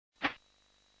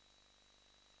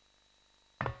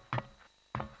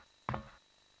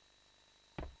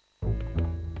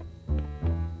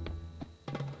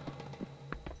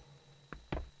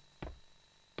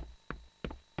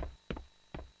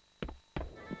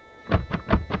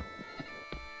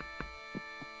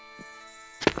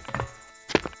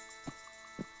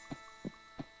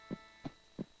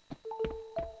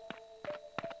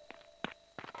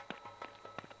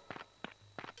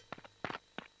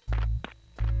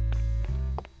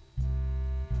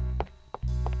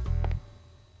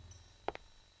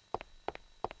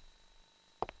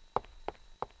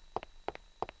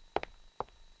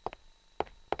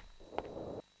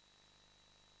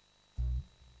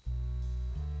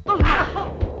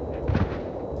Alright,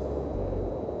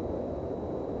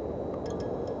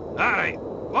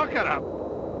 lock her up.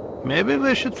 Maybe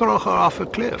we should throw her off a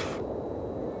cliff.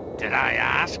 Did I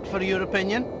ask for your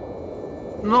opinion?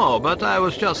 No, but I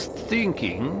was just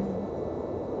thinking.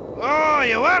 Oh,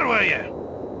 you were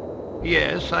you?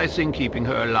 Yes, I think keeping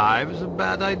her alive is a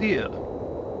bad idea.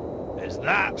 Is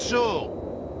that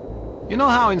so? You know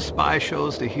how in spy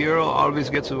shows the hero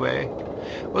always gets away?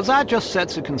 Well, that just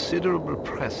sets a considerable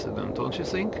precedent, don't you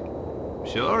think?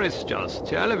 Sure, it's just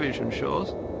television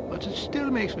shows, but it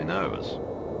still makes me nervous.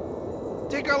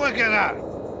 Take a look at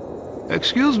her.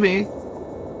 Excuse me?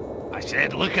 I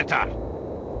said look at her.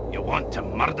 You want to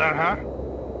murder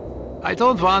her? I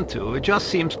don't want to, it just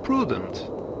seems prudent.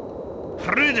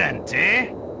 Prudent,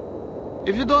 eh?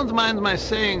 If you don't mind my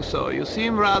saying so, you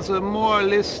seem rather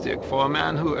moralistic for a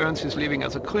man who earns his living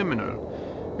as a criminal.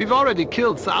 We've already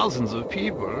killed thousands of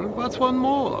people. What's one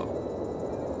more?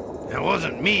 It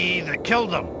wasn't me that killed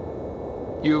them.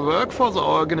 You work for the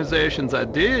organization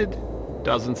that did.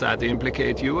 Doesn't that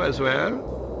implicate you as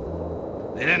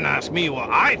well? They didn't ask me what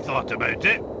I thought about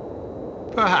it.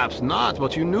 Perhaps not,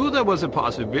 but you knew there was a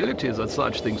possibility that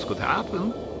such things could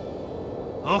happen.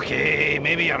 Okay,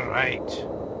 maybe you're right.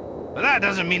 But that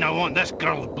doesn't mean I want this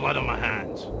girl's blood on my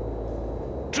hands.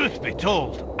 Truth be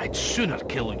told, I'd sooner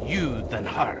kill you than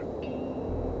her.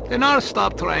 Then I'll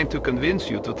stop trying to convince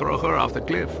you to throw her off the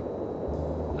cliff.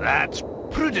 That's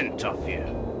prudent of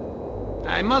you.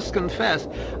 I must confess,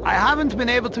 I haven't been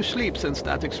able to sleep since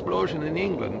that explosion in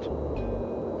England.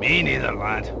 Me neither,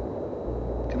 lad.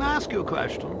 Can I ask you a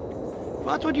question?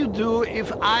 What would you do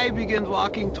if I began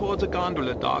walking towards a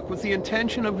gondola dock with the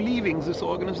intention of leaving this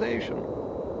organization?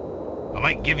 I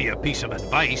might give you a piece of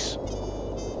advice.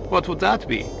 What would that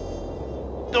be?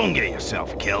 Don't get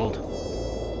yourself killed.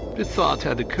 The thought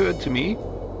had occurred to me.